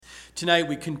Tonight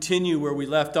we continue where we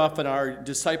left off on our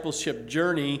discipleship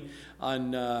journey.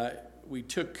 We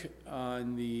took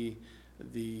on the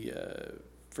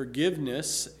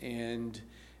forgiveness and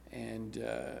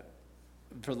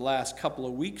for the last couple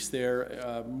of weeks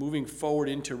there, moving forward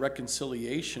into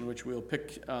reconciliation, which we'll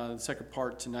pick the second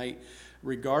part tonight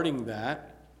regarding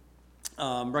that.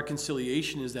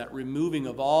 Reconciliation is that removing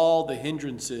of all the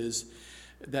hindrances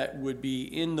that would be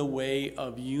in the way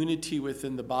of unity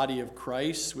within the body of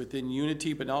Christ, within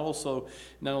unity, but not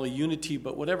only unity,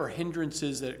 but whatever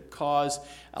hindrances that cause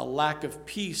a lack of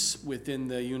peace within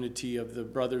the unity of the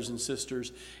brothers and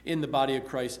sisters in the body of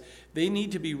Christ. They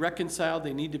need to be reconciled.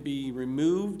 They need to be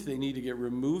removed. They need to get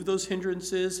removed, those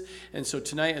hindrances. And so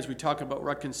tonight, as we talk about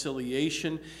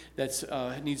reconciliation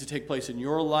that needs to take place in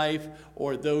your life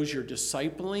or those you're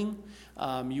discipling,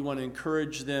 you want to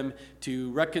encourage them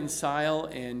to reconcile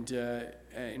and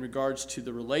in regards to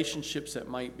the relationships that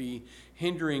might be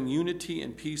hindering unity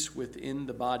and peace within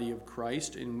the body of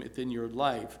Christ and within your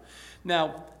life.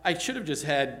 Now, I should have just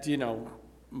had,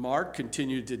 Mark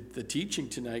continue the teaching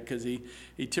tonight because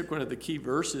he took one of the key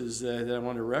verses that I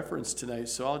want to reference tonight.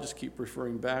 So I'll just keep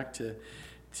referring back to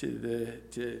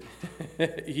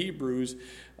Hebrews,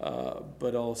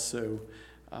 but also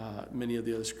many of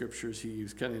the other scriptures he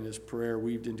was kind of in his prayer,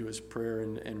 weaved into his prayer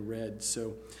and read.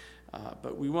 So,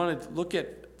 but we want to look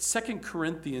at 2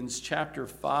 Corinthians chapter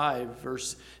 5,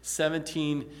 verse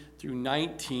 17 through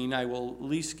 19. I will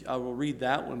read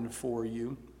that one for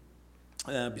you.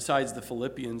 Besides the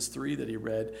Philippians 3 that he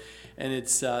read. And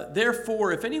it's,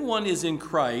 therefore, if anyone is in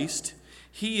Christ,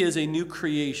 he is a new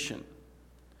creation.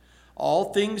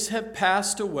 All things have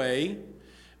passed away.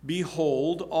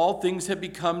 Behold, all things have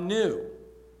become new.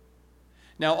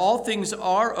 Now all things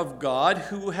are of God,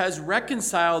 who has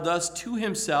reconciled us to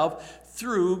himself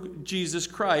through Jesus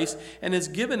Christ, and has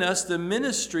given us the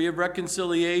ministry of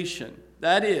reconciliation.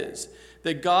 That is,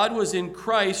 that God was in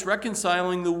Christ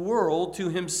reconciling the world to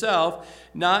himself,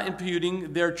 not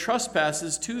imputing their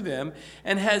trespasses to them,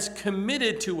 and has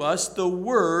committed to us the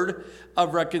word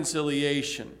of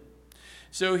reconciliation.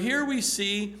 So here we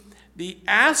see the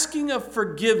asking of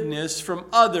forgiveness from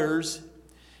others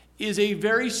is a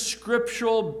very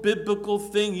scriptural, biblical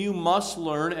thing you must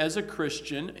learn as a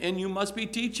Christian, and you must be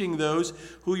teaching those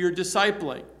who you're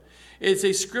discipling. It's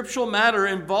a scriptural matter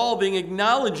involving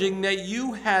acknowledging that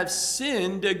you have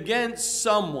sinned against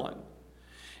someone.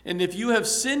 And if you have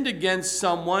sinned against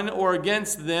someone or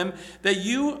against them, that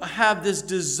you have this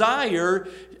desire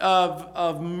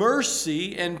of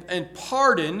mercy and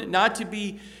pardon, not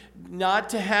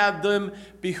to have them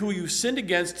be who you sinned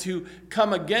against to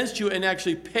come against you and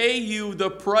actually pay you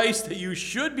the price that you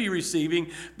should be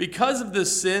receiving because of the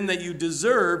sin that you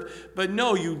deserved. But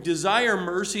no, you desire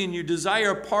mercy and you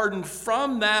desire pardon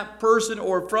from that person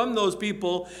or from those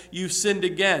people you've sinned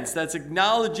against. That's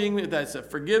acknowledging, that's a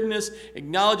forgiveness,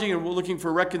 acknowledging, and we're looking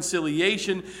for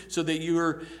reconciliation so that you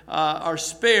are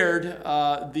spared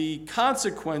the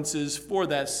consequences for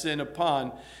that sin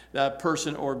upon that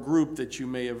person or group that you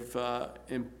may have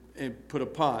put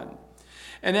upon.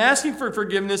 And asking for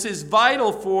forgiveness is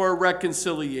vital for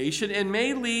reconciliation and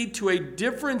may lead to a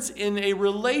difference in a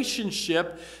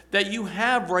relationship that you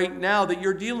have right now that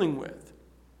you're dealing with.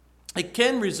 It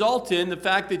can result in the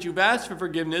fact that you've asked for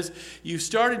forgiveness, you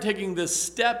started taking the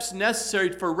steps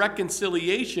necessary for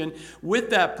reconciliation with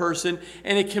that person,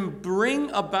 and it can bring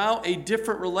about a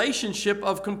different relationship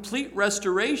of complete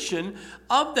restoration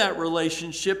of that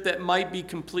relationship that might be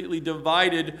completely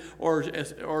divided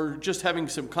or just having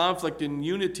some conflict in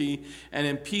unity and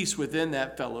in peace within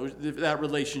that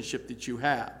relationship that you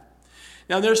have.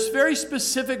 Now, there's very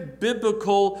specific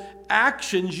biblical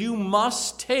actions you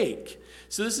must take.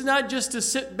 So this is not just to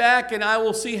sit back and I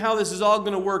will see how this is all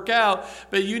going to work out,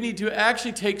 but you need to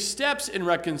actually take steps in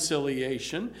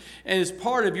reconciliation and as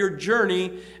part of your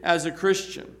journey as a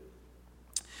Christian.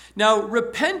 Now,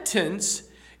 repentance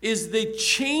is the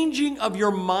changing of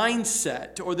your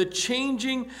mindset or the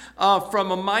changing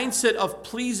from a mindset of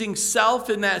pleasing self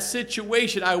in that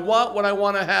situation. I want what I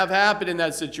want to have happen in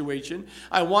that situation.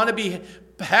 I want to be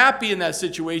happy in that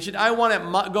situation. I want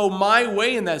to go my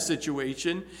way in that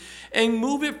situation. And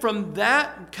move it from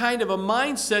that kind of a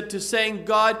mindset to saying,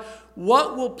 God,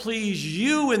 what will please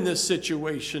you in this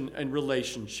situation and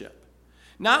relationship?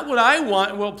 Not what I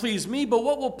want will please me, but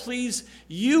what will please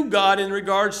you, God, in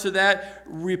regards to that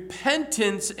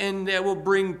repentance and that will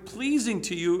bring pleasing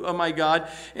to you, oh my God,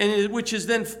 and which is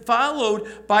then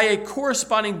followed by a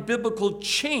corresponding biblical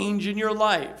change in your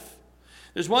life.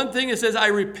 There's one thing that says, I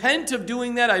repent of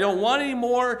doing that. I don't want any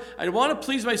more. I don't want to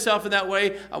please myself in that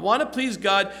way. I want to please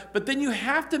God. But then you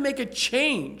have to make a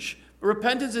change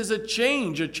Repentance is a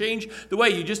change the way.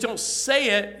 You just don't say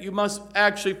it, you must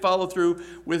actually follow through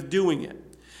with doing it.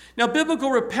 Now, biblical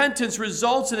repentance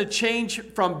results in a change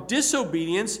from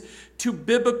disobedience to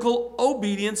biblical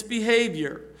obedience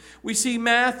behavior. We see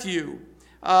Matthew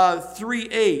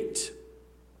 3:8.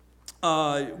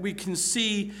 We can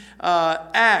see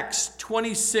Acts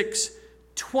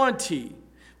 26:20.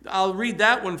 I'll read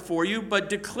that one for you. But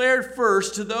declared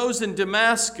first to those in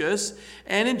Damascus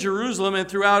and in Jerusalem and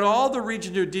throughout all the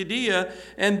region of Judea,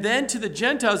 and then to the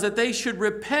Gentiles, that they should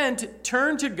repent,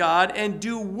 turn to God, and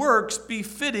do works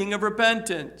befitting of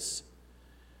repentance.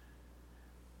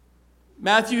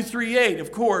 Matthew 3:8,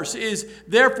 of course, is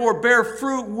therefore bear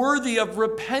fruit worthy of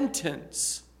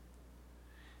repentance.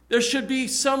 There should be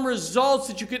some results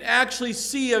that you can actually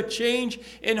see, a change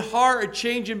in heart, a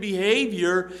change in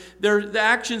behavior. The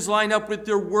actions line up with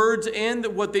their words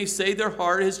and what they say. Their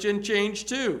heart has been changed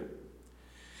too.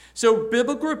 So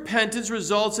biblical repentance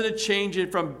results in a change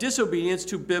from disobedience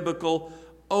to biblical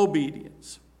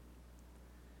obedience.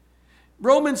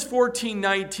 Romans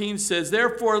 14:19 says,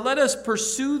 therefore let us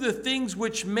pursue the things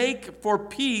which make for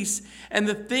peace and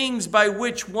the things by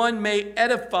which one may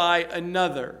edify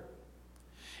another.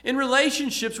 In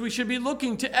relationships, we should be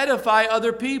looking to edify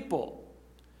other people,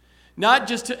 not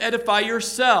just to edify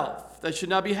yourself. That should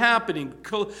not be happening.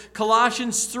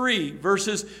 Colossians 3,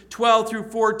 verses 12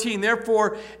 through 14.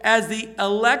 Therefore, as the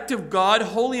elect of God,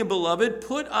 holy and beloved,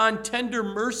 put on tender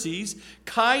mercies,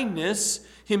 kindness,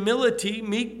 humility,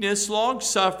 meekness,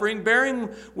 long-suffering, bearing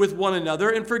with one another,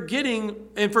 and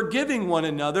forgiving one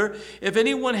another. If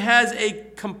anyone has a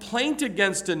complaint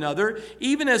against another,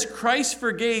 even as Christ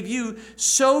forgave you,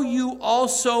 so you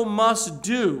also must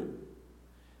do.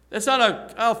 That's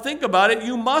not I'll think about it,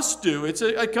 you must do. It's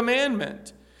a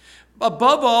commandment.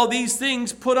 Above all these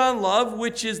things, put on love,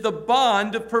 which is the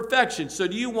bond of perfection. So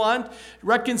do you want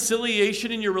reconciliation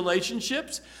in your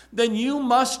relationships? Then you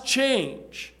must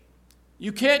change.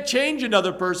 You can't change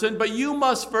another person, but you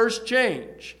must first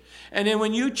change. And then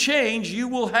when you change, you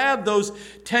will have those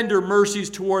tender mercies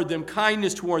toward them,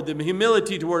 kindness toward them,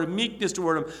 humility toward them, meekness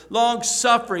toward them,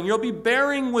 long-suffering. You'll be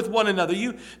bearing with one another.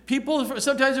 People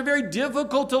sometimes are very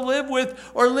difficult to live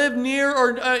with or live near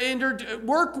or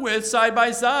work with side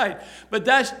by side. But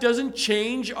that doesn't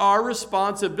change our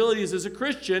responsibilities as a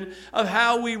Christian of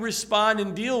how we respond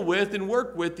and deal with and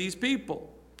work with these people.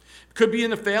 It could be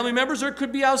in the family members or it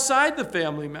could be outside the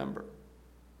family member.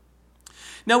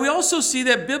 Now, we also see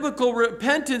that biblical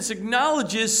repentance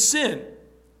acknowledges sin.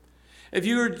 If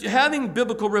you're having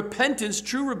biblical repentance,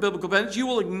 true biblical repentance, you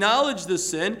will acknowledge the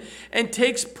sin and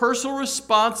takes personal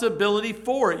responsibility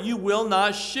for it. You will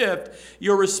not shift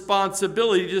your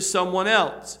responsibility to someone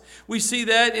else. We see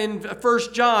that in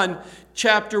 1 John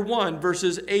chapter 1,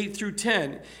 verses 8 through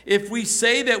 10. If we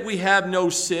say that we have no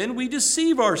sin, we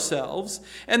deceive ourselves,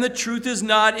 and the truth is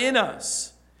not in us.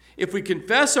 If we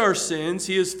confess our sins,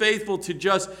 he is faithful to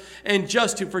just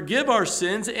to forgive our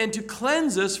sins and to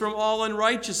cleanse us from all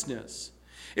unrighteousness.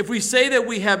 If we say that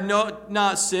we have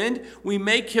not sinned, we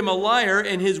make him a liar,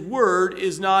 and his word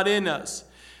is not in us.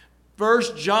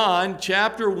 1 John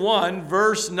chapter 1,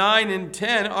 verse 9 and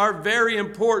 10 are very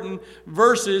important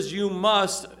verses. You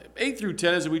must, 8 through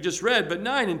 10 as we just read, but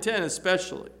 9 and 10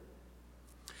 especially.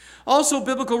 Also,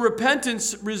 biblical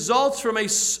repentance results from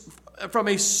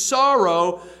a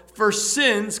sorrow for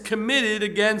sins committed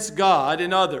against God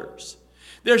and others.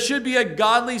 There should be a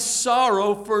godly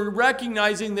sorrow for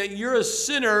recognizing that you're a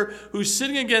sinner who's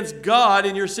sinning against God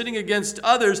and you're sinning against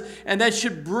others, and that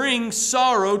should bring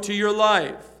sorrow to your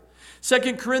life.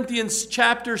 2 Corinthians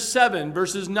chapter 7,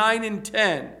 verses 9 and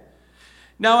 10.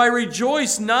 Now I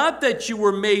rejoice not that you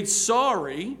were made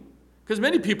sorry, because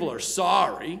many people are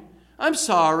sorry. I'm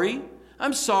sorry.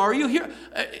 You hear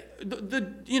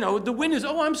the wind is,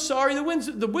 I'm sorry, the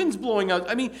wind's blowing out.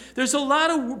 I mean, there's a lot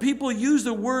of people use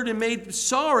the word and made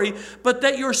sorry, but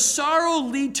that your sorrow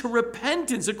lead to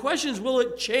repentance. The question is, will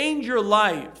it change your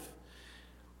life?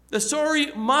 The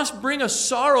sorry must bring a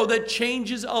sorrow that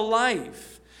changes a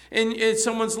life in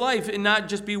someone's life and not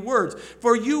just be words.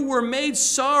 For you were made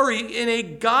sorry in a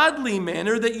godly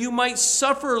manner that you might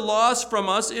suffer loss from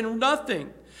us in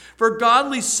nothing. For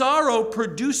godly sorrow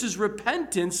produces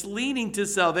repentance leading to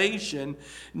salvation,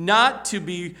 not to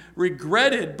be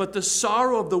regretted, but the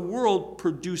sorrow of the world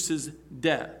produces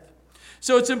death.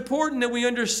 So it's important that we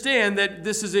understand that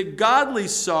this is a godly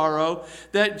sorrow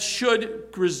that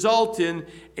should result in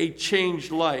a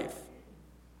changed life.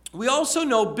 We also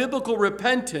know biblical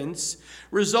repentance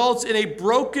results in a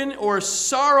broken or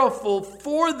sorrowful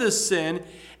for the sin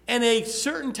and a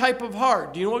certain type of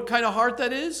heart. Do you know what kind of heart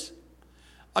that is?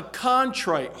 A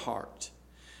contrite heart.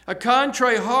 A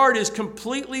contrite heart is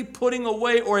completely putting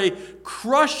away or a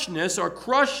crushness or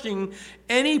crushing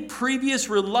any previous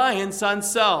reliance on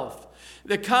self.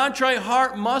 The contrite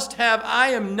heart must have,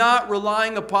 I am not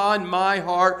relying upon my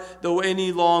heart though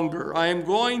any longer. I am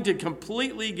going to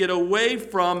completely get away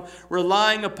from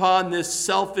relying upon this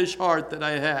selfish heart that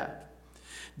I have.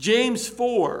 James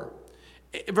 4,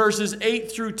 verses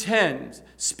 8 through 10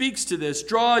 speaks to this.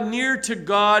 Draw near to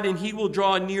God and he will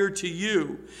draw near to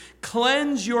you.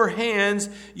 Cleanse your hands,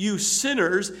 you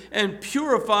sinners, and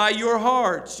purify your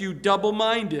hearts, you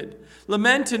double-minded.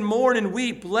 Lament and mourn and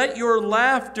weep. Let your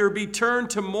laughter be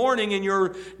turned to mourning and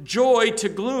your joy to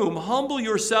gloom. Humble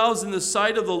yourselves in the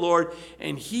sight of the Lord,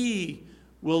 and he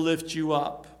will lift you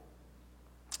up.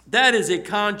 That is a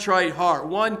contrite heart,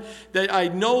 one that I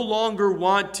no longer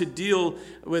want to deal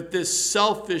with this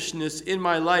selfishness in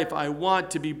my life. I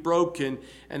want to be broken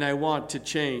and I want to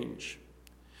change.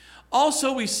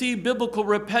 Also, we see biblical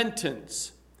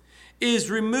repentance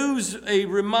reminds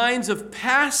of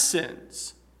past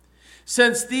sins,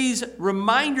 since these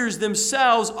reminders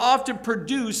themselves often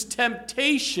produce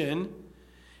temptation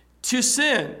to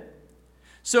sin.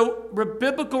 So,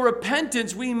 biblical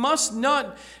repentance, we must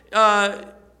not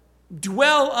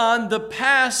dwell on the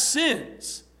past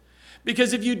sins.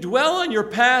 Because if you dwell on your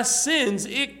past sins,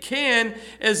 it can,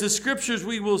 as the scriptures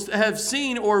we will have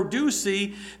seen or do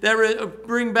see, that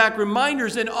bring back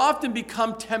reminders and often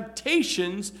become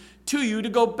temptations to you to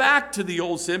go back to the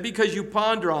old sin because you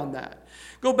ponder on that.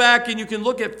 Go back and you can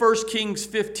look at 1 Kings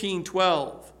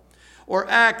 15:12 or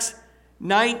Acts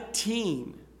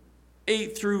 19,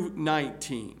 8 through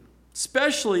 19,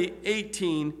 especially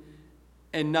 18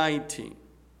 and 19.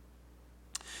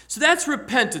 So that's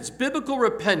repentance, biblical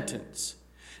repentance.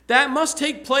 That must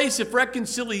take place if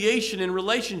reconciliation and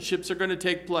relationships are going to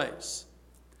take place.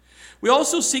 We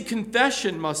also see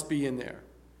confession must be in there.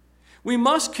 We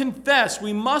must confess.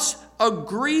 We must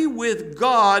agree with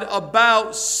God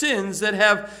about sins that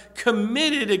have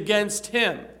committed against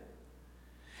him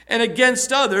and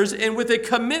against others, and with a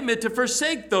commitment to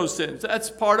forsake those sins. That's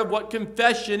part of what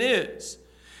confession is.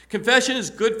 Confession is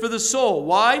good for the soul.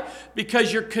 Why?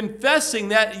 Because you're confessing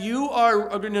that you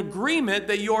are in agreement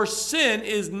that your sin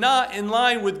is not in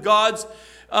line with God's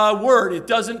word. It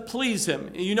doesn't please him.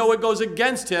 You know it goes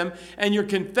against him, and you're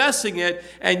confessing it,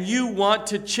 and you want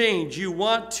to change. You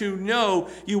want to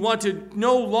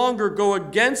no longer go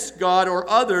against God or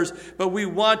others, but we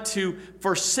want to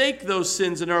forsake those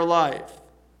sins in our life.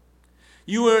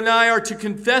 You and I are to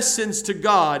confess sins to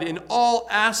God in all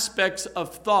aspects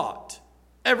of thought.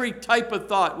 Every type of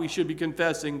thought we should be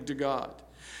confessing to God.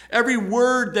 Every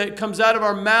word that comes out of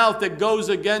our mouth that goes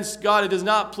against God, it does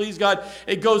not please God,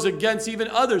 it goes against even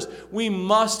others. We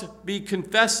must be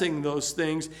confessing those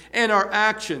things and our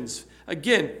actions.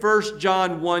 Again, 1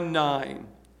 John 1:9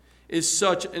 is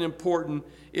such an important,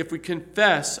 if we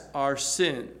confess our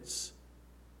sins,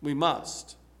 we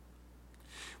must.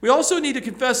 We also need to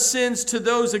confess sins to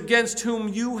those against whom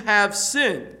you have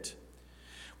sinned.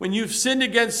 When you've sinned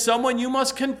against someone, you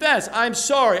must confess, I'm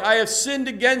sorry, I have sinned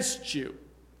against you.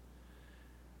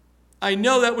 I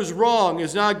know that was wrong,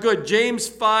 it's not good. James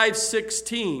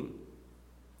 5:16.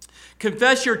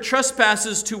 Confess your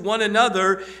trespasses to one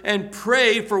another and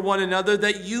pray for one another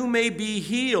that you may be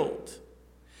healed.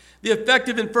 The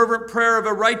effective and fervent prayer of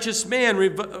a righteous man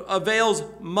avails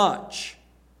much.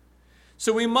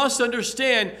 So we must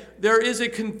understand there is a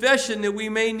confession that we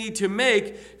may need to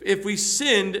make if we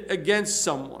sinned against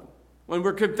someone. When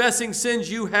we're confessing sins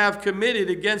you have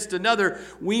committed against another,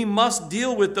 we must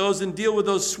deal with those and deal with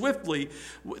those swiftly.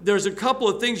 There's a couple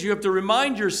of things you have to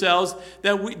remind yourselves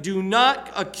that we do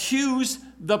not accuse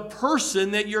the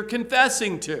person that you're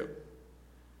confessing to.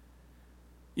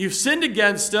 You've sinned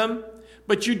against them,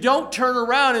 but you don't turn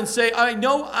around and say, I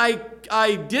know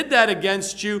I did that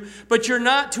against you, but you're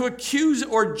not to accuse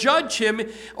or judge him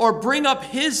or bring up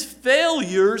his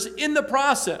failures in the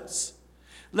process.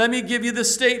 Let me give you the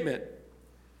statement.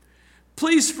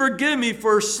 Please forgive me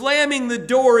for slamming the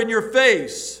door in your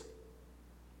face.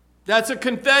 That's a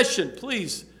confession.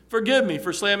 Please forgive me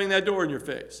for slamming that door in your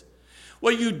face.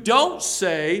 What you don't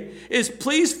say is,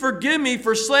 please forgive me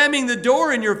for slamming the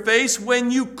door in your face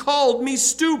when you called me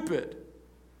stupid.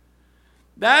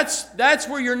 That's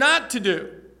where you're not to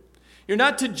do. You're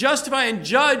not to justify and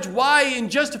judge why and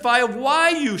justify of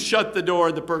why you shut the door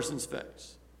in the person's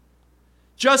face.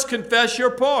 Just confess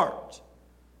your part.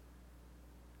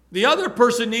 The other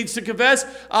person needs to confess,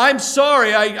 I'm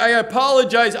sorry, I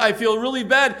apologize, I feel really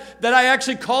bad that I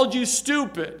actually called you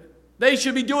stupid. They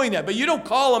should be doing that, but you don't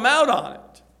call them out on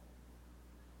it.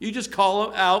 You just call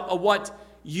them out of what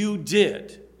you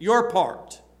did, your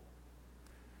part.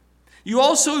 You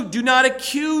also do not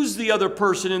accuse the other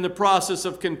person in the process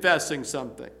of confessing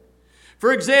something.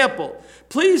 For example,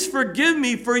 please forgive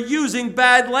me for using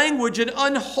bad language and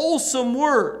unwholesome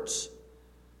words.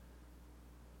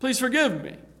 Please forgive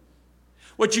me.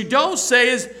 What you don't say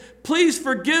is, please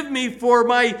forgive me for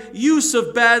my use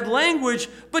of bad language,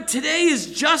 but today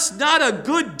is just not a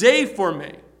good day for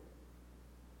me.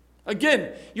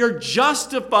 Again, you're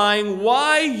justifying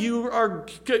why you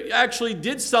actually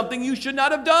did something you should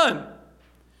not have done.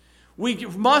 We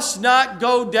must not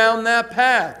go down that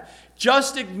path.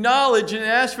 Just acknowledge and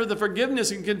ask for the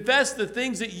forgiveness and confess the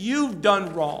things that you've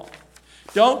done wrong.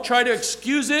 Don't try to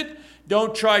excuse it.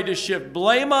 Don't try to shift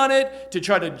blame on it, to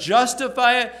try to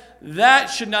justify it. That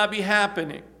should not be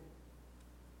happening.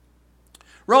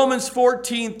 Romans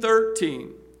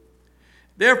 14:13.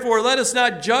 Therefore, let us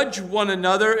not judge one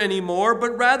another anymore,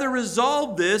 but rather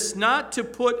resolve this, not to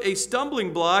put a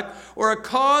stumbling block or a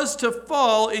cause to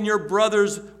fall in your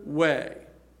brother's way.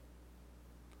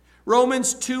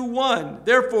 Romans 2:1.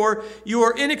 Therefore, you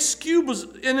are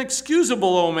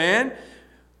inexcusable, O man,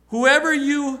 whoever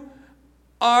you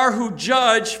are who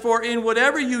judge, for in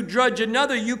whatever you judge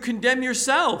another, you condemn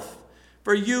yourself.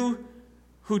 For you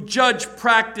who judge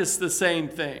practice the same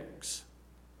things.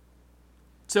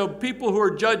 So people who are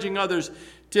judging others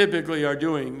typically are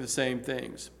doing the same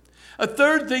things. A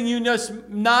third thing you must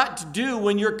not do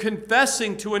when you're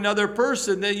confessing to another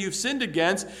person that you've sinned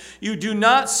against, you do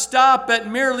not stop at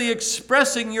merely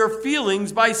expressing your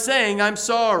feelings by saying, I'm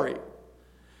sorry.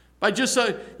 By just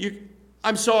saying,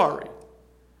 I'm sorry.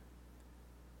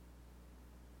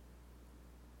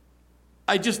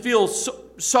 I just feel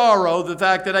sorrow the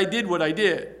fact that I did what I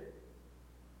did.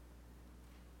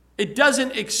 It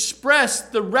doesn't express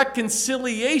the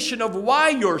reconciliation of why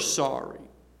you're sorry.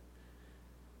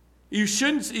 You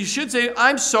should say,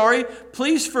 I'm sorry,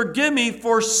 please forgive me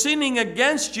for sinning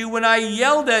against you when I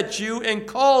yelled at you and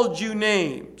called you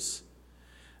names.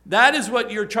 That is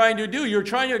what you're trying to do. You're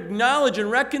trying to acknowledge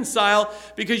and reconcile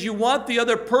because you want the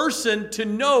other person to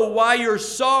know why you're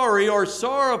sorry or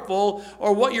sorrowful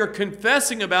or what you're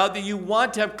confessing about, that you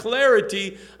want to have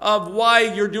clarity of why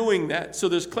you're doing that. So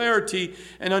there's clarity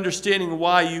and understanding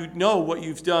why you know what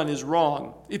you've done is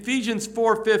wrong. Ephesians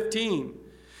 4:15.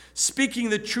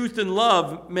 Speaking the truth in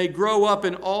love may grow up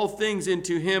in all things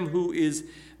into him who is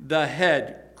the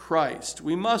head, Christ.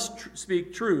 We must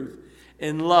speak truth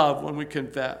in love when we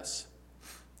confess.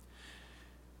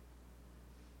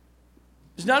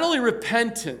 It's not only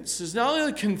repentance, it's not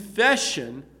only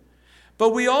confession, but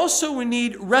we also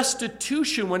need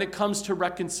restitution when it comes to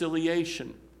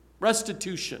reconciliation.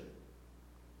 Restitution.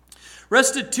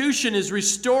 Restitution is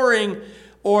restoring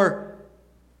or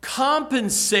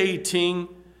compensating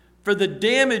for the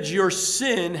damage your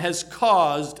sin has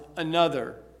caused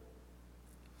another.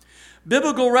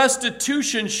 Biblical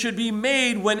restitution should be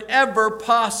made whenever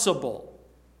possible.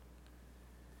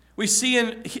 We see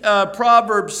in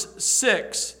Proverbs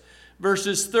 6,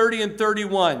 verses 30 and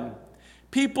 31,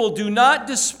 people do not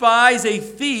despise a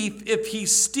thief if he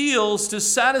steals to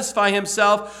satisfy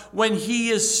himself when he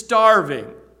is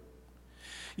starving.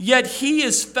 Yet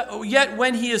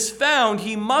when he is found,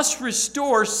 he must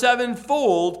restore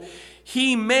sevenfold.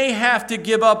 He may have to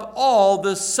give up all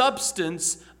the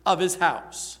substance of his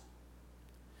house.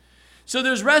 So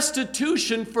there's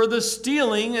restitution for the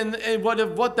stealing and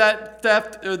what that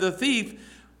theft or the thief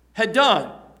had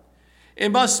done.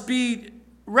 It must be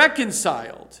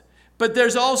reconciled. But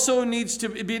there's also needs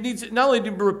not only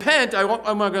to repent,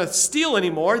 I'm not going to steal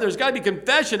anymore. There's got to be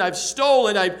confession. I've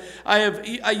stolen.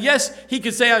 Yes, he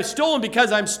could say I've stolen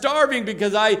because I'm starving,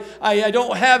 because I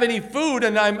don't have any food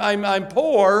and I'm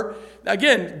poor.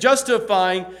 Again,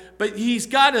 justifying. But he's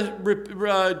got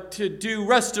to do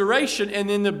restoration. And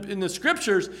in the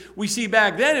scriptures, we see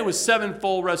back then it was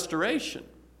sevenfold restoration.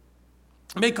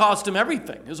 It may cost him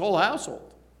everything, his whole household.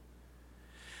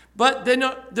 But then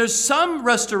there's some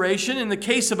restoration. In the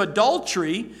case of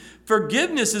adultery,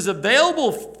 forgiveness is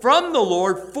available from the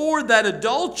Lord for that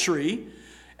adultery.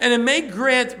 And it may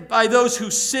grant, by those who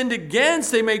sinned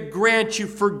against, they may grant you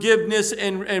forgiveness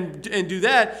and do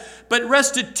that. But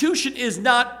restitution is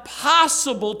not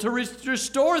possible to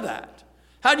restore that.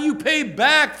 How do you pay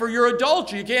back for your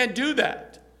adultery? You can't do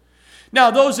that.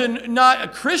 Now, those who are not a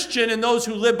Christian and those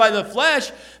who live by the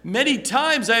flesh, many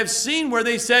times I have seen where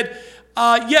they said,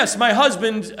 yes, my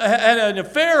husband had an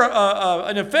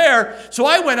affair, so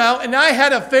I went out and I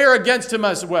had an affair against him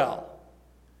as well.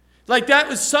 Like that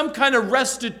was some kind of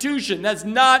restitution. That's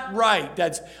not right.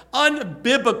 That's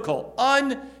unbiblical,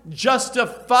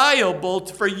 unjustifiable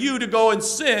for you to go and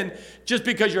sin just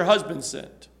because your husband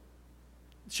sinned.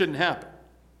 It shouldn't happen.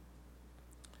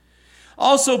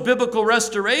 Also, biblical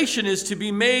restoration is to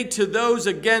be made to those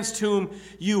against whom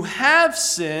you have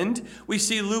sinned. We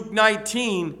see Luke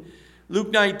 19,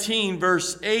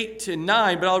 verse 8 and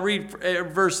 9, but I'll read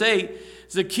verse 8.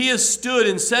 Zacchaeus stood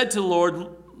and said to the Lord,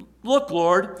 "Look,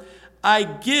 Lord, I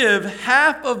give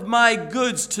half of my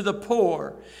goods to the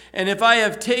poor, and if I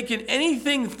have taken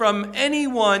anything from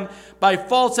anyone by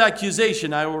false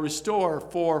accusation, I will restore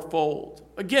fourfold."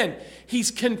 Again,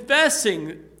 he's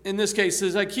confessing. In this case,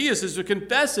 Zacchaeus is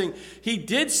confessing he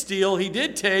did steal, he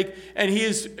did take, and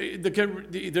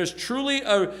there's truly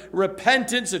a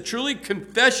repentance, a truly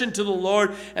confession to the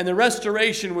Lord, and the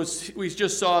restoration we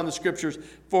just saw in the scriptures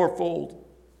fourfold.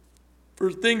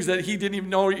 For things that he didn't even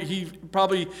know he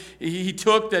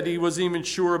took that he wasn't even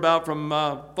sure about from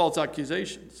false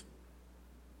accusations.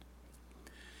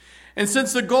 And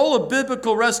since the goal of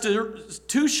biblical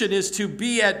restitution is to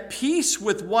be at peace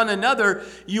with one another,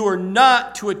 you are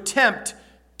not to attempt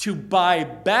to buy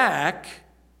back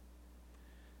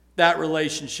that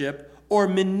relationship or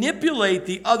manipulate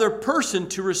the other person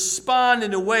to respond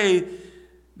in a way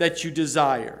that you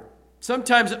desire.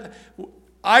 Sometimes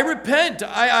I repent,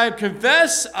 I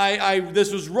confess,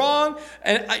 this was wrong,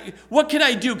 and what can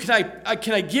I do? Can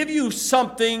I give you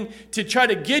something to try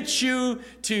to get you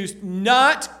to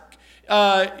not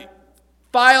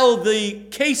file the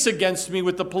case against me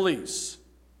with the police?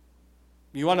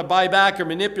 You want to buy back or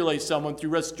manipulate someone through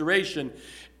restoration.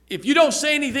 If you don't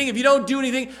say anything, if you don't do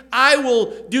anything, I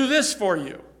will do this for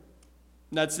you.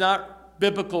 That's not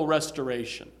biblical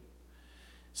restoration.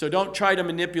 So don't try to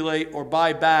manipulate or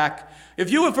buy back.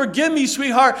 If you would forgive me,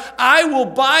 sweetheart, I will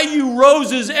buy you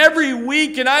roses every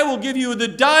week, and I will give you the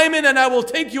diamond, and I will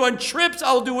take you on trips.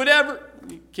 I'll do whatever.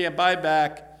 You can't buy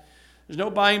back. There's no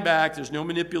buying back. There's no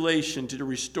manipulation to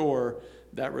restore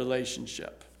that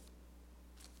relationship.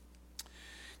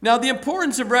 Now, the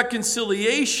importance of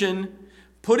reconciliation,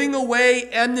 putting away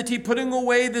enmity, putting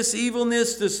away this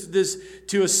evilness, this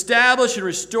to establish and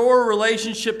restore a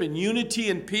relationship in unity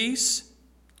and peace.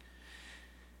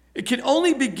 It can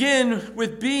only begin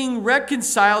with being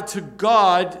reconciled to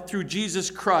God through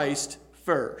Jesus Christ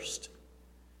first.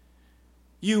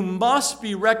 You must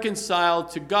be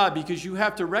reconciled to God because you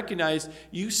have to recognize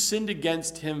you sinned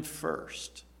against him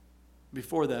first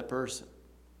before that person.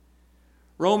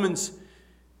 Romans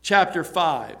chapter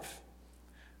 5,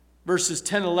 verses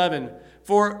 10 and 11.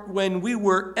 For when we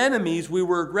were enemies, we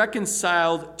were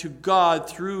reconciled to God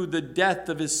through the death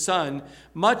of his Son.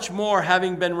 Much more,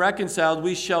 having been reconciled,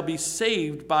 we shall be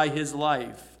saved by his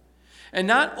life. And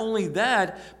not only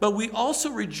that, but we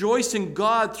also rejoice in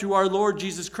God through our Lord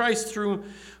Jesus Christ, through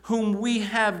whom we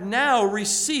have now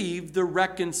received the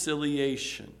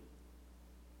reconciliation.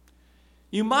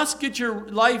 You must get your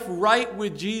life right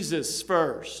with Jesus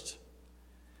first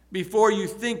before you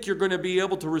think you're going to be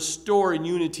able to restore in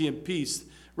unity and peace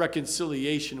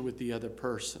reconciliation with the other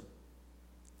person.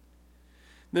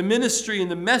 The ministry and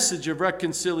the message of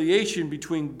reconciliation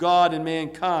between God and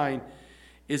mankind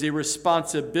is a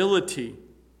responsibility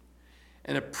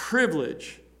and a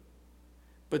privilege,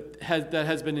 but that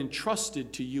has been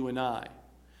entrusted to you and I.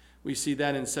 We see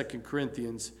that in 2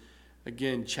 Corinthians,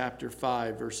 again, chapter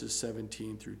 5, verses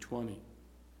 17 through 20.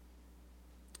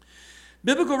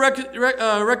 Biblical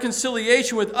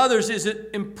reconciliation with others is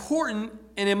important,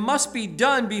 and it must be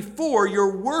done before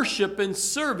your worship and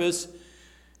service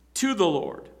to the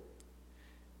Lord.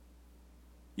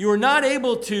 You are not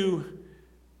able to,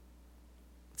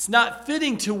 it's not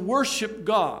fitting to worship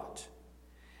God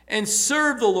and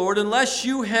serve the Lord unless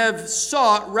you have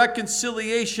sought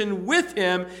reconciliation with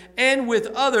him and with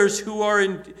others who are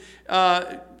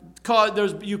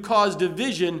you cause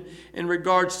division in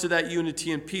regards to that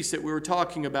unity and peace that we were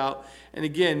talking about. And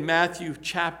again, Matthew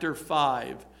chapter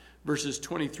 5, verses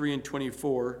 23 and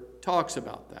 24 talks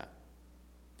about that.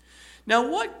 Now,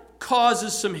 what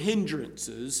causes some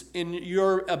hindrances in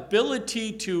your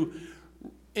ability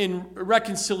in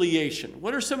reconciliation?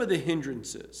 What are some of the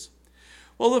hindrances?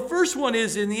 Well, the first one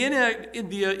is in the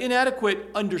inadequate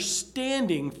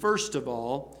understanding, first of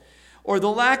all, or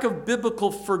the lack of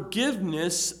biblical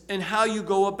forgiveness and how you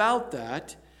go about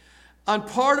that on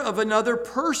part of another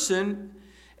person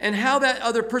and how that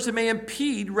other person may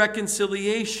impede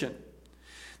reconciliation.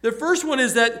 The first one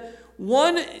is that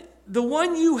the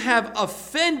one you have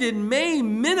offended may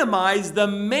minimize the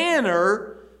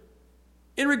manner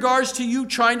in regards to you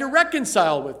trying to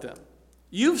reconcile with them.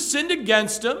 You've sinned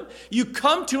against them. You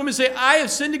come to him and say, I have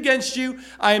sinned against you.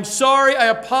 I am sorry. I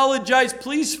apologize.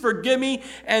 Please forgive me.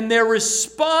 And their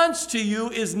response to you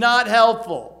is not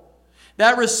helpful.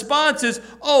 That response is,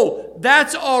 oh,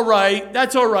 that's all right.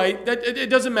 That's all right. It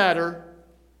doesn't matter.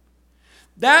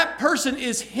 that person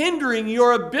is hindering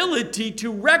your ability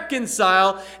to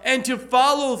reconcile and to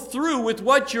follow through with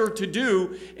what you're to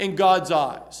do in God's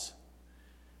eyes.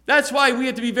 That's why we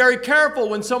have to be very careful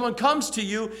when someone comes to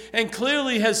you and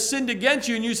clearly has sinned against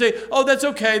you and you say, oh, that's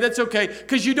okay,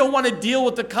 because you don't want to deal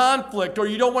with the conflict or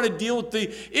you don't want to deal with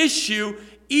the issue,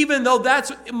 even though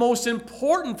that's most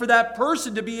important for that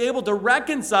person to be able to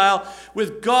reconcile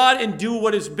with God and do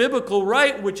what is biblical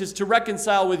right, which is to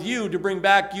reconcile with you, to bring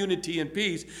back unity and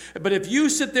peace. But if you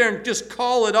sit there and just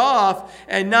call it off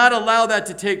and not allow that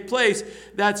to take place,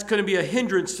 that's going to be a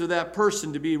hindrance to that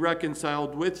person to be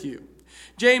reconciled with you.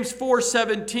 James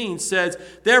 4:17 says,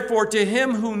 therefore to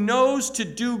him who knows to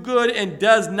do good and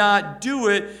does not do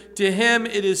it, to him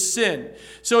it is sin.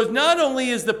 So it's not only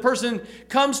is the person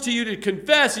comes to you to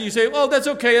confess and you say, oh, that's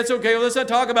okay, well, let's not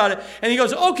talk about it. And he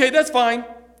goes, okay, that's fine.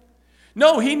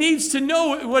 No, he needs to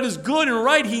know what is good and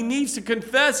right. He needs to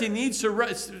confess. He needs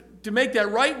to make that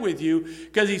right with you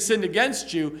because he sinned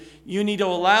against you. You need to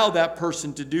allow that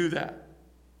person to do that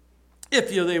if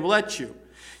they will let you.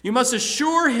 You must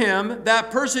assure him, that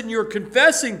person you're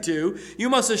confessing to, you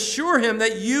must assure him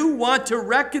that you want to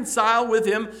reconcile with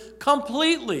him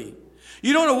completely.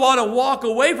 You don't want to walk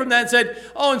away from that and say,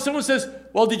 oh, and someone says,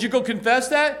 well, did you go confess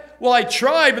that? Well, I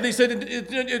tried, but they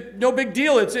said, no big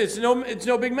deal. It's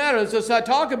no big matter. Let's just not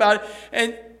talk about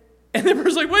it. And the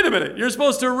person's like, wait a minute, you're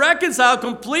supposed to reconcile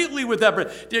completely with that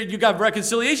person. You got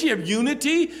reconciliation? You have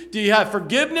unity? Do you have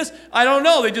forgiveness? I don't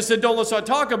know. They just said, let's not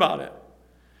talk about it.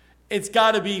 It's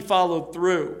got to be followed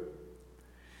through.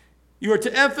 You are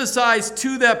to emphasize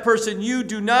to that person you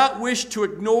do not wish to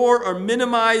ignore or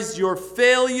minimize your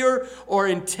failure or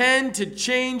intend to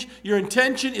change. Your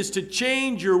intention is to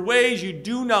change your ways. You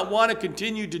do not want to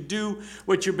continue to do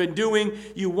what you've been doing.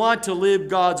 You want to live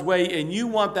God's way, and you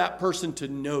want that person to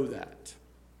know that.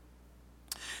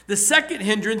 The second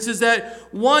hindrance is that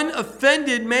one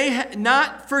offended may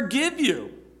not forgive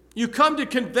you. You come to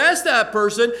confess that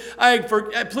person. I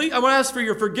want to ask for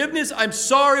your forgiveness. I'm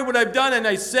sorry what I've done and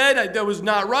I said that was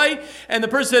not right. And the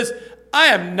person says, I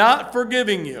am not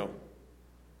forgiving you.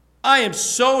 I am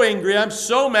so angry. I'm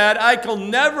so mad. I can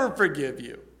never forgive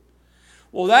you.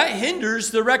 Well, that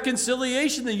hinders the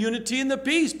reconciliation, the unity, and the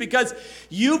peace because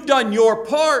you've done your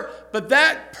part. But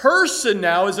that person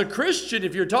now, as a Christian,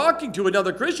 if you're talking to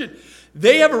another Christian,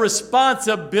 they have a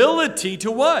responsibility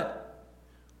to what?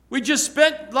 We just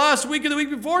spent last week and the week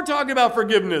before talking about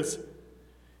forgiveness.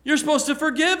 You're supposed to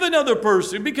forgive another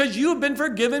person because you have been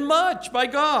forgiven much by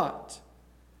God.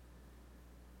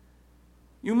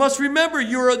 You must remember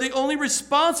you are the only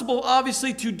responsible,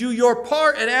 obviously, to do your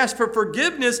part and ask for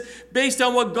forgiveness based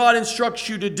on what God instructs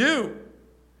you to do.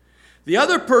 The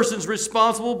other person's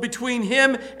responsible between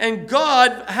him and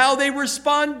God, how they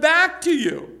respond back to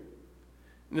you.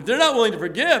 And if they're not willing to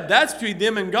forgive, that's between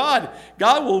them and God.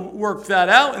 God will work that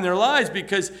out in their lives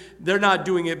because they're not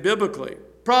doing it biblically.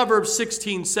 Proverbs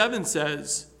 16:7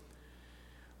 says,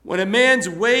 when a man's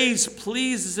ways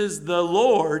pleases the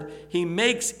Lord, he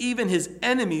makes even his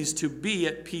enemies to be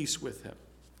at peace with him.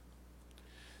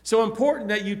 So important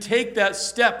that you take that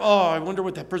step. Oh, I wonder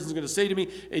what that person's going to say to me.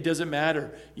 It doesn't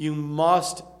matter. You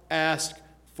must ask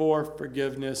for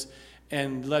forgiveness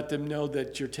and let them know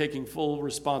that you're taking full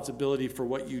responsibility for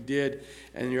what you did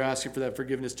and you're asking for that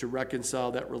forgiveness to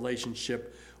reconcile that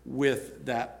relationship with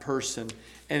that person.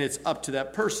 And it's up to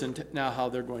that person now how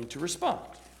they're going to respond.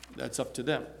 That's up to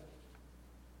them.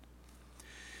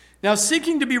 Now,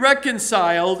 seeking to be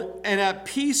reconciled and at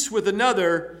peace with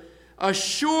another,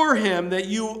 assure him that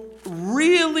you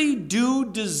really do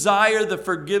desire the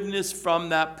forgiveness from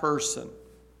that person.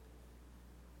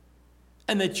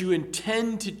 And that you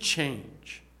intend to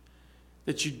change,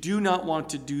 that you do not want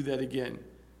to do that again.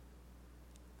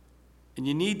 And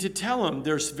you need to tell them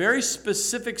there's very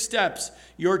specific steps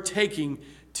you're taking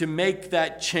to make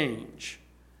that change.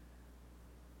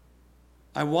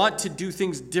 I want to do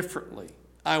things differently.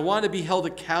 I want to be held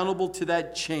accountable to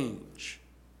that change.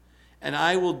 And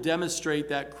I will demonstrate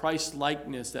that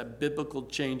Christ-likeness, that biblical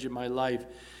change in my life,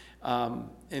 and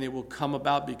it will come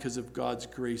about because of God's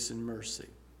grace and mercy.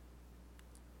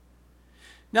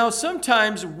 Now,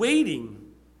 sometimes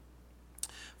waiting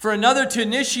for another to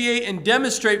initiate and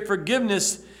demonstrate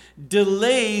forgiveness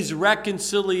delays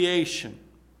reconciliation.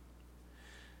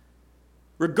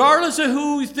 Regardless of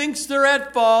who thinks they're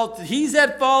at fault, he's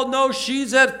at fault, no,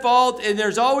 she's at fault, and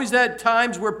there's always that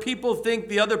times where people think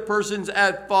the other person's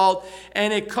at fault,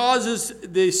 and it causes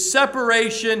the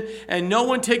separation and no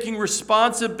one taking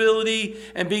responsibility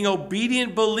and being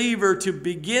obedient believer to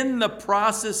begin the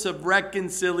process of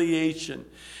reconciliation.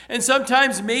 And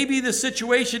sometimes maybe the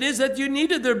situation is that you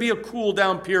needed there be a cool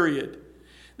down period.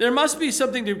 There must be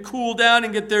something to cool down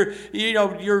and get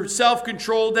your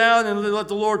self-control down and let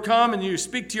the Lord come and you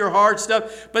speak to your heart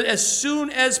stuff. But as soon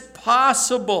as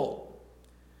possible,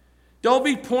 don't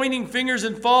be pointing fingers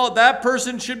and fault. That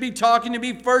person should be talking to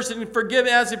me first and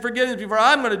asking forgiveness before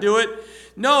I'm going to do it.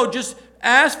 No, just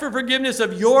ask for forgiveness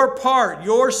of your part,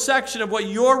 your section of what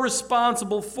you're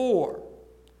responsible for.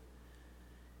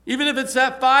 Even if it's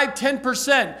that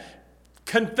 5-10%.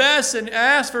 Confess and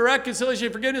ask for reconciliation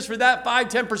and forgiveness for that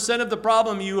 5-10% of the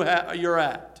problem you're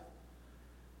at,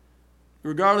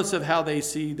 regardless of how they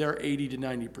see their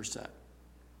 80-90%.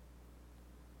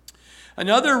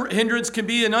 Another hindrance can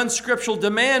be an unscriptural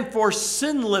demand for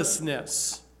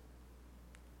sinlessness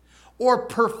or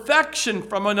perfection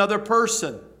from another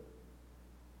person.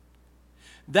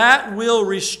 That will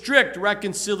restrict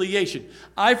reconciliation.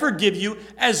 I forgive you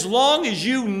as long as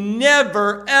you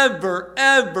never, ever,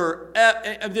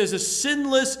 there's a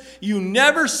sinless, you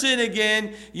never sin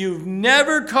again, you've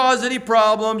never caused any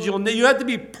problems, you have to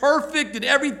be perfect in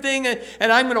everything,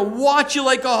 and I'm going to watch you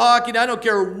like a hawk, and I don't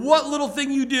care what little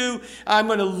thing you do, I'm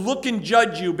going to look and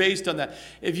judge you based on that.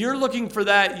 If you're looking for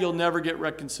that, you'll never get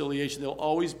reconciliation. There'll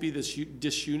always be this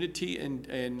disunity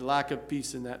and lack of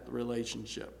peace in that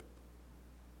relationship.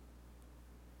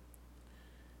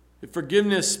 If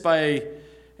forgiveness by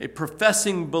a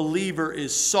professing believer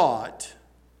is sought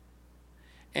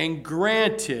and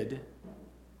granted,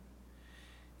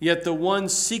 yet the one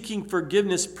seeking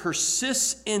forgiveness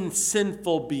persists in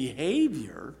sinful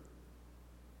behavior,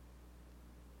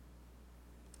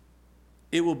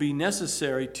 it will be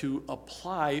necessary to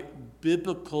apply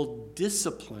biblical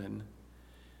discipline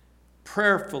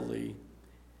prayerfully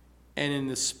and in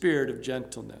the spirit of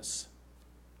gentleness.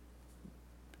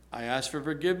 I ask for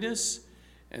forgiveness,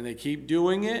 and they keep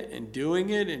doing it and doing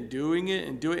it and doing it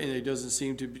and doing it, and it doesn't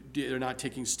seem to be, they're not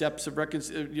taking steps of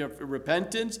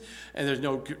repentance, and there's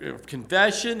no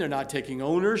confession, they're not taking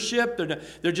ownership,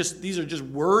 these are just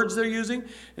words they're using,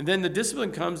 and then the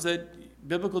discipline comes, that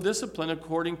biblical discipline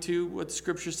according to what the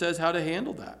Scripture says how to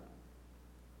handle that.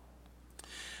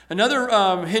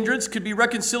 Another hindrance could be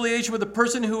reconciliation with a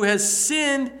person who has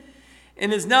sinned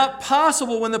and is not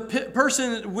possible when the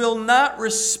person will not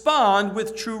respond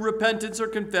with true repentance or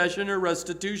confession or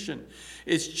restitution.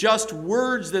 It's just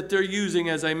words that they're using,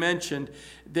 as I mentioned.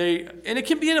 And it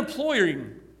can be an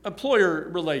employer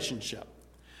relationship.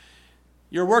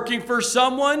 You're working for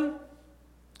someone,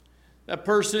 that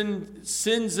person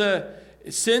sins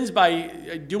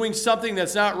by doing something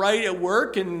that's not right at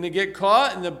work, and they get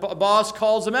caught, and the boss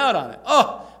calls them out on it.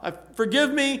 Oh,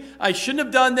 forgive me, I shouldn't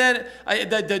have done that.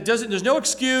 There's no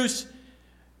excuse.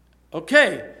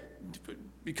 Okay,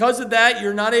 because of that,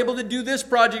 you're not able to do this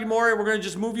project anymore, and we're going to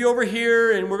just move you over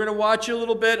here, and we're going to watch you a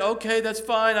little bit. Okay, that's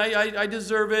fine. I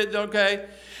deserve it. Okay.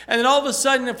 And then all of a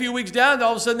sudden, a few weeks down,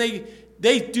 all of a sudden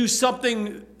they do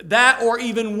something that or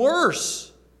even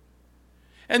worse.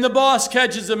 And the boss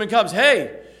catches them and comes,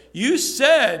 hey, you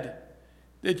said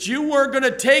that you weren't going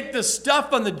to take the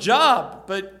stuff on the job,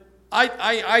 but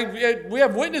we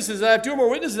have witnesses. I have 2 more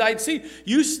witnesses. I see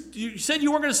you said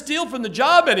you weren't going to steal from the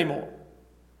job anymore.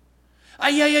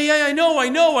 Yeah, I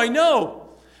know.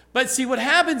 But see, what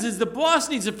happens is the boss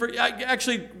needs to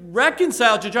actually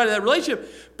reconcile to try to that relationship,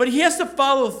 but he has to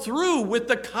follow through with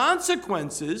the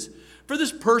consequences for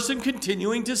this person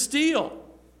continuing to steal.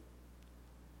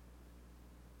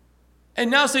 And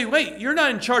now say, wait, you're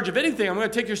not in charge of anything. I'm going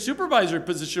to take your supervisor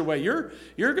position away. You're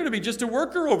going to be just a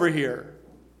worker over here.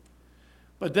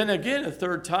 But then again, a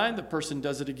third time, the person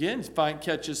does it again,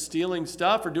 catches stealing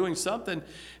stuff or doing something.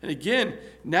 And again,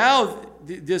 now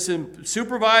this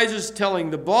supervisor's telling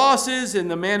the bosses,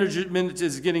 and the management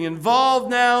is getting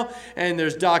involved now, and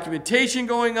there's documentation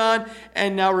going on,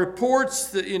 and now reports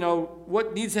that,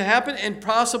 what needs to happen, and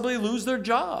possibly lose their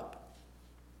job.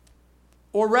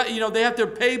 Or, they have to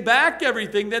pay back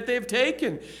everything that they've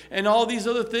taken and all these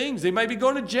other things. They might be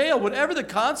going to jail, whatever the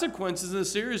consequences and the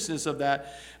seriousness of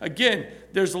that. Again,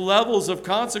 there's levels of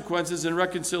consequences and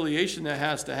reconciliation that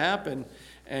has to happen,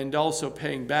 and also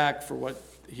paying back for what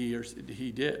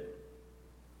he did.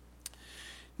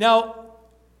 Now,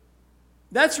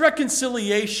 that's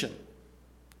reconciliation.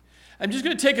 I'm just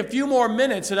going to take a few more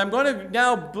minutes, and I'm going to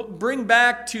now bring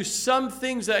back to some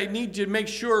things that I need to make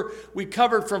sure we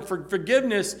cover from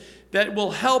forgiveness that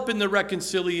will help in the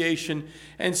reconciliation.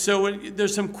 And so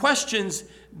there's some questions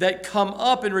that come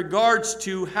up in regards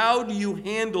to how do you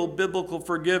handle biblical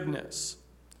forgiveness.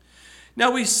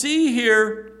 Now we see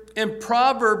here in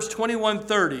Proverbs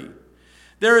 21:30,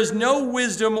 there is no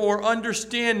wisdom or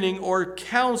understanding or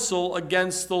counsel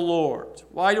against the Lord.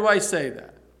 Why do I say that?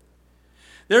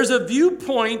 There's a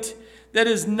viewpoint that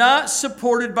is not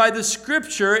supported by the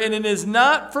Scripture, and it is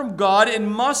not from God and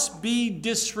must be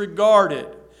disregarded.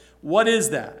 What is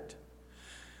that?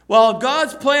 Well,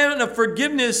 God's plan of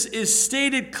forgiveness is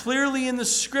stated clearly in the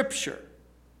Scripture.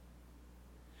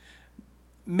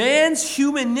 Man's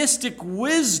humanistic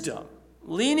wisdom,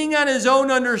 leaning on his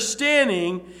own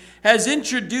understanding, has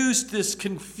introduced this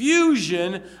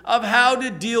confusion of how to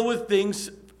deal with things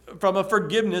from a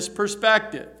forgiveness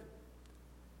perspective.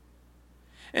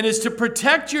 And is to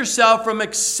protect yourself from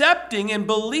accepting and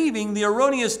believing the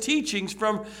erroneous teachings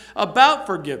about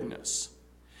forgiveness.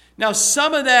 Now,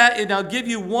 some of that, and I'll give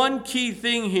you one key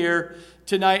thing here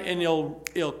tonight, and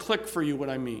it'll click for you what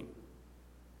I mean.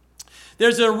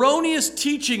 There's an erroneous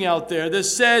teaching out there that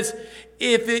says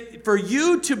for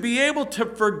you to be able to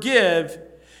forgive,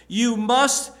 you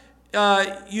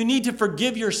need to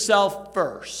forgive yourself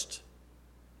first.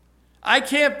 God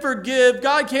can't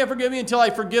forgive me until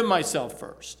I forgive myself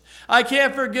first. I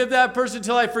can't forgive that person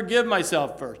until I forgive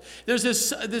myself first. There's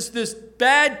this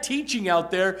bad teaching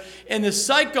out there in the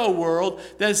psycho world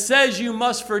that says you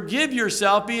must forgive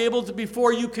yourself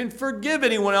before you can forgive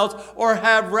anyone else or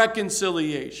have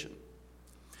reconciliation.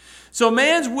 So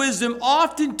man's wisdom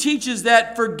often teaches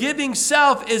that forgiving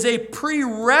self is a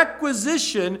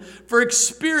prerequisite for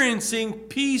experiencing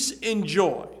peace and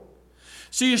joy.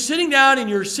 So you're sitting down and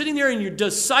you're sitting there and you're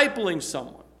discipling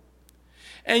someone.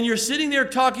 And you're sitting there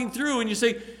talking through and you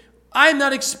say, I'm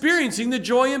not experiencing the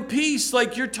joy and peace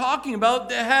like you're talking about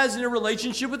that has in a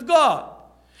relationship with God.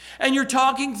 And you're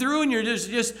talking through and you're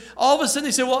just all of a sudden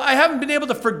they say, well, I haven't been able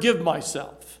to forgive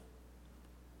myself.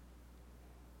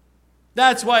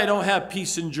 That's why I don't have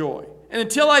peace and joy. And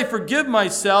until I forgive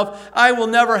myself, I will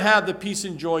never have the peace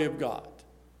and joy of God.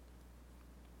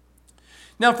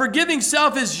 Now, forgiving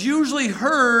self is usually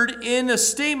heard in a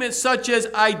statement such as,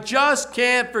 I just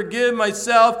can't forgive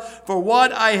myself for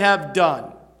what I have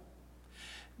done.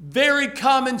 Very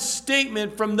common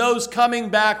statement from those coming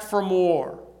back from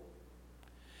war.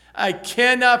 I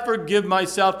cannot forgive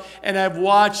myself. And I've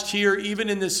watched here, even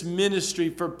in this ministry,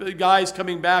 for guys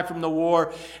coming back from the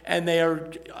war, and they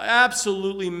are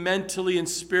absolutely mentally and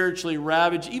spiritually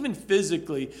ravaged, even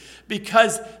physically,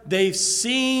 because they've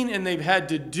seen and they've had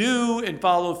to do and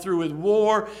follow through with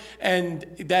war, and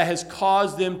that has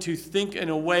caused them to think in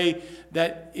a way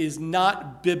that is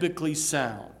not biblically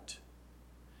sound.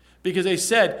 Because they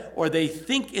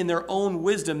think in their own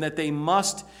wisdom that they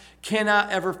cannot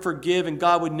ever forgive, and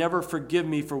God would never forgive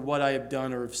me for what I have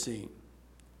done or have seen.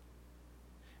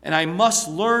 And I must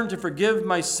learn to forgive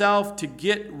myself to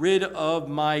get rid of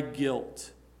my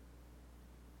guilt.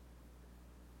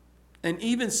 And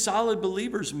even solid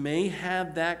believers may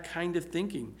have that kind of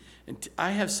thinking. And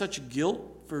I have such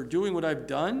guilt for doing what I've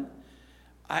done.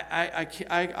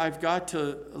 I've got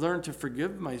to learn to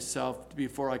forgive myself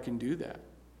before I can do that.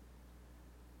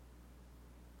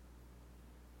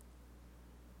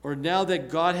 Or now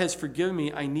that God has forgiven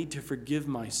me, I need to forgive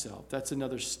myself. That's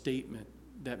another statement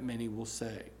that many will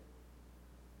say.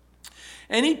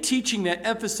 Any teaching that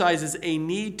emphasizes a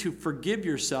need to forgive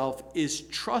yourself is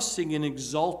trusting and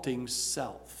exalting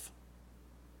self,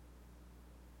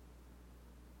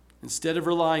 instead of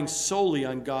relying solely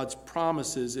on God's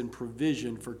promises and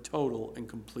provision for total and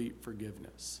complete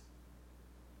forgiveness.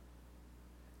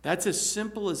 That's as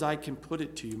simple as I can put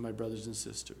it to you, my brothers and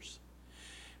sisters.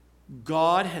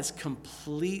 God has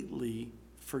completely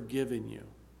forgiven you.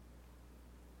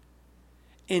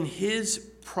 And His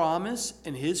promise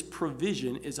and His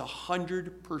provision is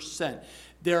 100%.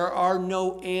 There are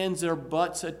no ands or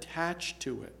buts attached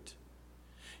to it.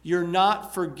 You're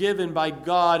not forgiven by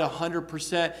God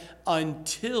 100%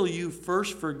 until you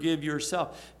first forgive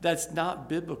yourself. That's not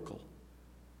biblical.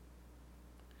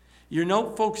 You're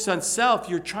not focused on self.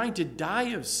 You're trying to die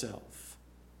of self.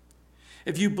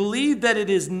 If you believe that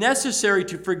it is necessary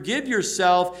to forgive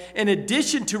yourself in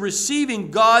addition to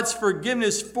receiving God's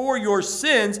forgiveness for your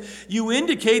sins, you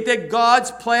indicate that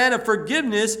God's plan of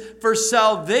forgiveness for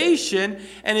salvation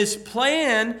and His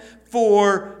plan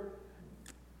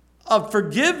of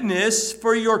forgiveness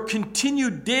for your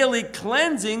continued daily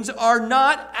cleansings are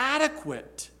not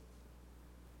adequate.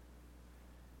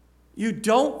 You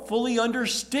don't fully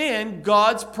understand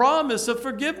God's promise of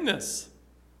forgiveness.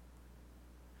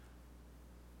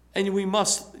 And you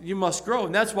must grow.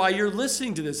 And that's why you're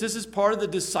listening to this. This is part of the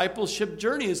discipleship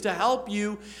journey, is to help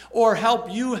you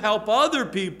help other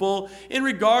people in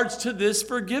regards to this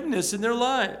forgiveness in their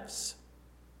lives.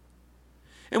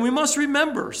 And we must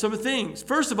remember some things.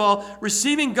 First of all,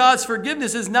 receiving God's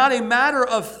forgiveness is not a matter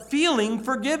of feeling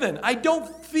forgiven. I don't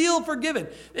feel forgiven.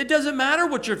 It doesn't matter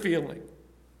what you're feeling.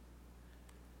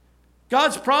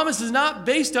 God's promise is not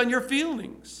based on your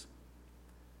feelings.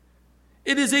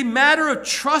 It is a matter of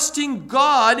trusting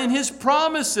God in His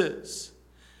promises.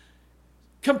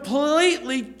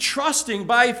 Completely trusting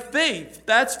by faith.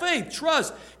 That's faith.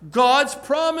 Trust God's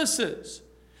promises.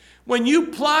 When you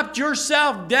plopped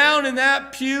yourself down in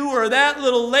that pew or that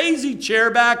little lazy chair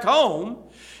back home,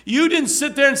 you didn't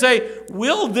sit there and say,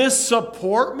 will this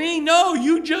support me? No,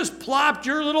 you just plopped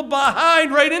your little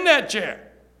behind right in that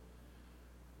chair.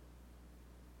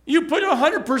 You put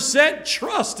 100%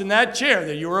 trust in that chair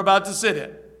that you were about to sit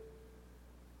in.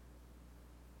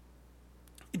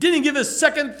 It didn't give a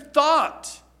second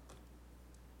thought.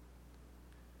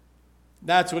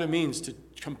 That's what it means to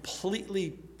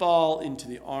completely fall into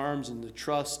the arms and the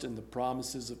trust and the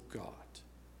promises of God,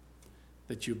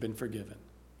 that you've been forgiven.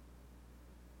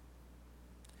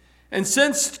 And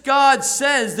since God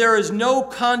says there is no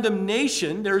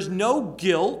condemnation, there's no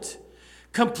guilt,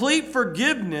 complete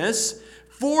forgiveness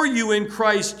for you in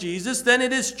Christ Jesus, then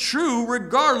it is true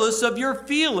regardless of your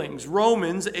feelings.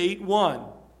 Romans 8:1.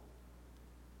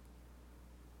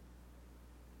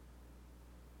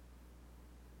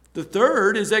 The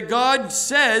third is that God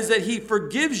says that He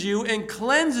forgives you and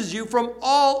cleanses you from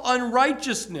all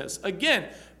unrighteousness. Again,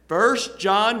 1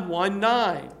 John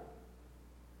 1:9.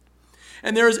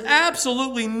 And there is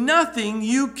absolutely nothing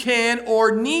you can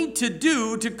or need to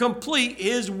do to complete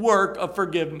His work of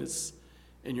forgiveness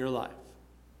in your life.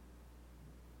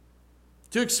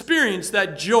 To experience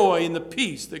that joy and the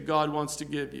peace that God wants to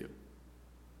give you.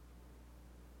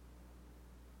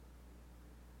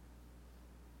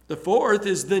 The fourth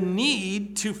is the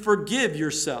need to forgive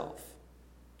yourself.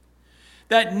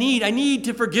 That need, I need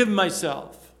to forgive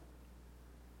myself.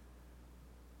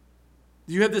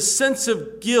 You have this sense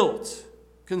of guilt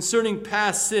concerning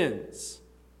past sins.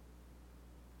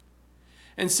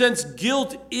 And since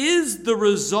guilt is the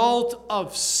result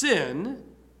of sin,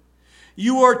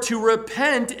 you are to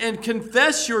repent and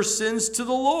confess your sins to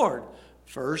the Lord.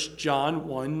 1 John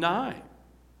 1:9.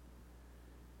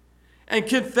 And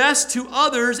confess to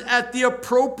others at the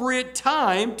appropriate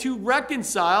time to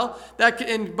reconcile that,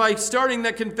 and by starting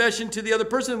that confession to the other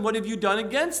person, what have you done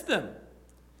against them?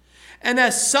 And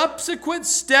as subsequent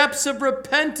steps of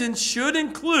repentance should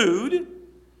include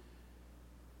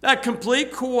that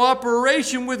complete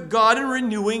cooperation with God and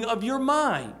renewing of your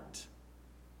mind.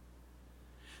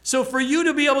 So for you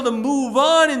to be able to move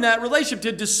on in that relationship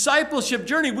to discipleship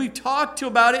journey, we talked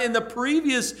about it in the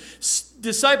previous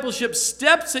discipleship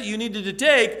steps that you needed to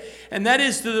take, and that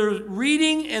is the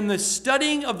reading and the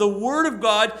studying of the Word of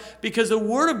God, because the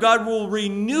Word of God will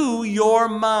renew your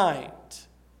mind.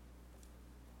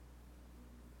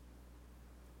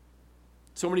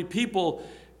 So many people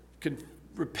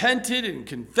repented and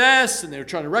confessed, and they're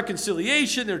trying to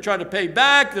reconciliation, they're trying to pay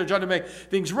back, they're trying to make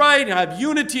things right and have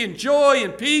unity and joy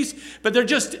and peace, but they're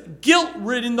just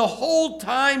guilt-ridden the whole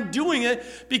time doing it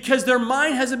because their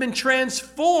mind hasn't been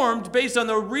transformed based on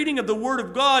the reading of the Word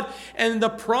of God and the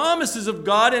promises of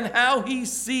God and how He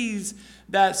sees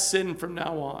that sin from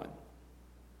now on.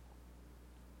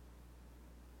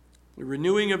 The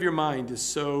renewing of your mind is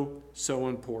so, so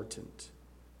important.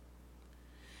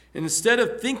 And instead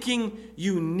of thinking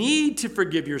you need to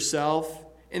forgive yourself,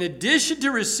 in addition to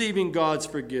receiving God's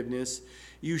forgiveness,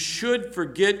 you should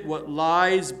forget what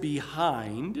lies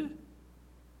behind,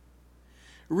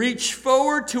 reach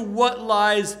forward to what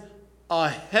lies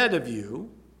ahead of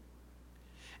you,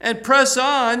 and press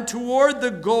on toward the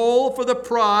goal for the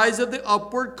prize of the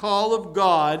upward call of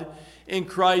God in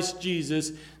Christ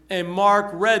Jesus. And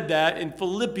Mark read that in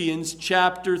Philippians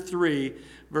chapter 3,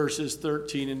 verses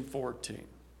 13 and 14.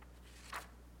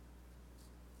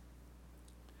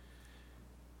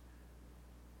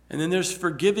 And then there's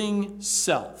forgiving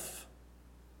self.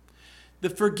 The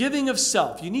forgiving of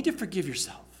self. You need to forgive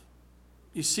yourself.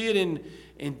 You see it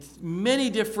in many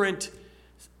different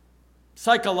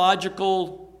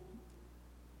psychological,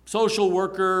 social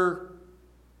worker,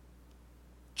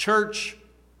 church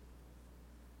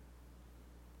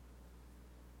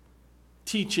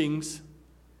teachings.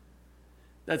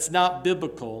 That's not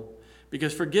biblical,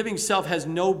 because forgiving self has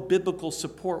no biblical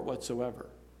support whatsoever.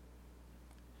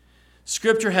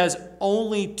 Scripture has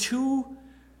only two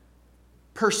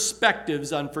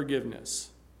perspectives on forgiveness.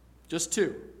 Just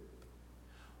two.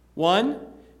 One,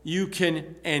 you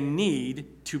can and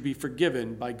need to be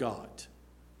forgiven by God.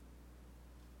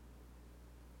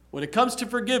 When it comes to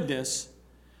forgiveness,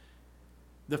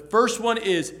 the first one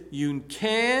is you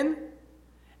can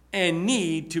and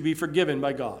need to be forgiven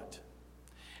by God.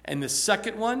 And the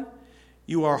second one,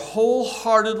 you are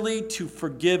wholeheartedly to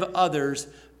forgive others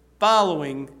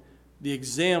following the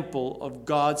example of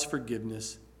God's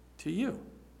forgiveness to you.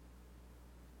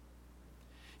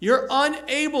 You're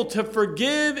unable to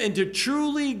forgive and to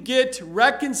truly get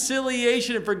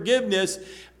reconciliation and forgiveness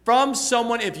from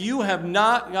someone if you have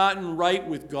not gotten right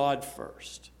with God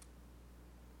first.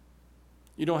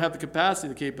 You don't have the capacity,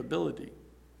 the capability.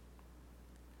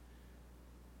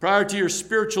 Prior to your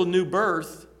spiritual new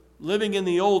birth, living in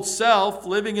the old self,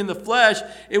 living in the flesh,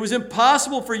 it was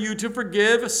impossible for you to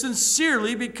forgive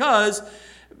sincerely because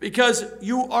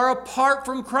you are apart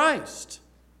from Christ.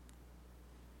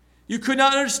 You could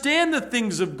not understand the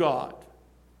things of God.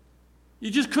 You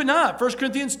just could not. 1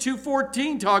 Corinthians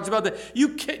 2:14 talks about that.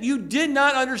 You did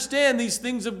not understand these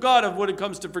things of God of when it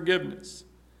comes to forgiveness.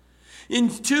 And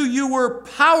 2, you were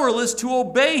powerless to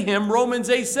obey him, Romans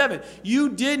 8:7. You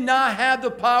did not have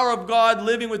the power of God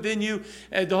living within you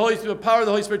and the power of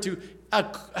the Holy Spirit to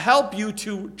help you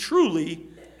to truly,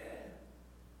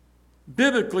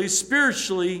 biblically,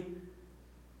 spiritually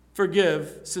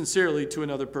forgive sincerely to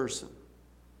another person.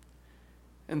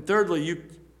 And thirdly,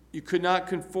 you could not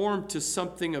conform to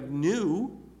something of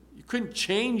new. You couldn't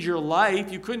change your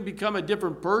life. You couldn't become a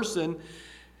different person.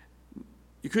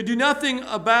 You could do nothing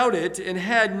about it and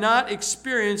had not even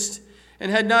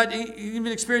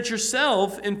experienced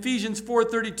yourself in Ephesians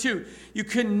 4:32. You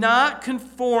cannot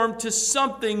conform to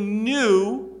something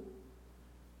new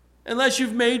unless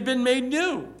you've been made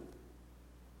new.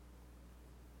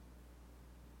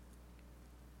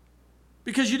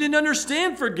 Because you didn't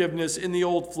understand forgiveness in the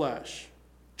old flesh.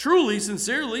 Truly,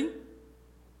 sincerely.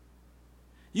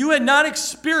 You had not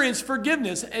experienced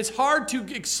forgiveness. It's hard to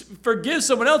forgive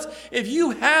someone else if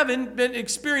you haven't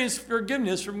experienced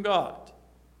forgiveness from God.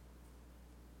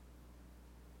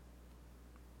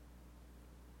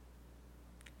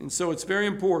 And so it's very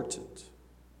important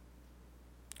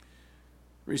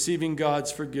receiving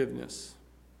God's forgiveness.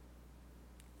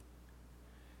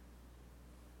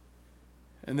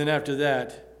 And then after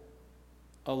that,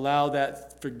 allow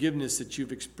that forgiveness that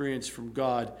you've experienced from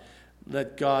God,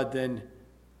 let God then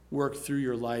work through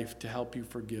your life to help you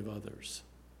forgive others.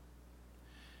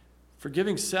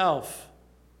 Forgiving self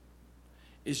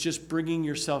is just bringing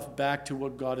yourself back to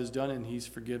what God has done and he's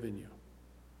forgiven you.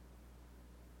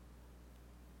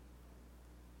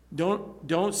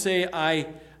 Don't say,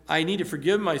 I need to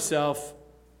forgive myself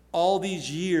all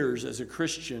these years as a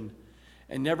Christian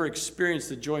and never experience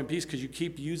the joy and peace, because you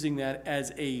keep using that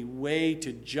as a way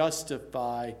to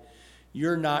justify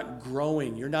you're not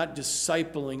growing, you're not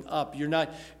discipling up, you're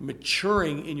not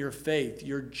maturing in your faith.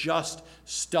 You're just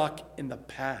stuck in the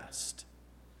past.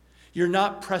 You're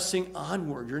not pressing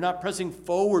onward. You're not pressing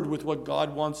forward with what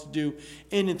God wants to do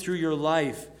in and through your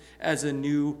life as a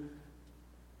new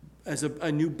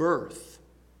birth.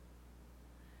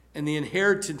 And the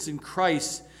inheritance in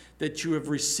Christ that you have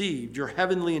received, your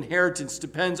heavenly inheritance,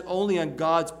 depends only on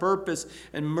God's purpose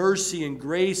and mercy and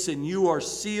grace, and you are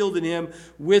sealed in him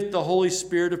with the Holy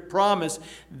Spirit of promise.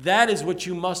 That is what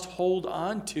you must hold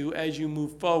on to as you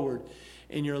move forward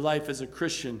in your life as a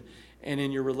Christian and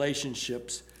in your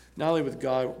relationships, not only with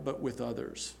God, but with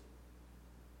others.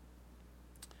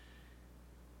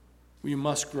 You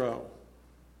must grow.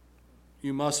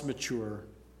 You must mature.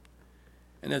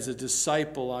 And as a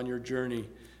disciple on your journey,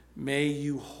 may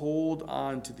you hold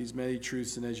on to these many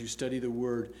truths, and as you study the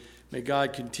Word, may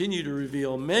God continue to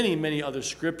reveal many, many other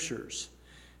scriptures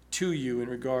to you in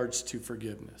regards to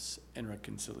forgiveness and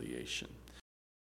reconciliation.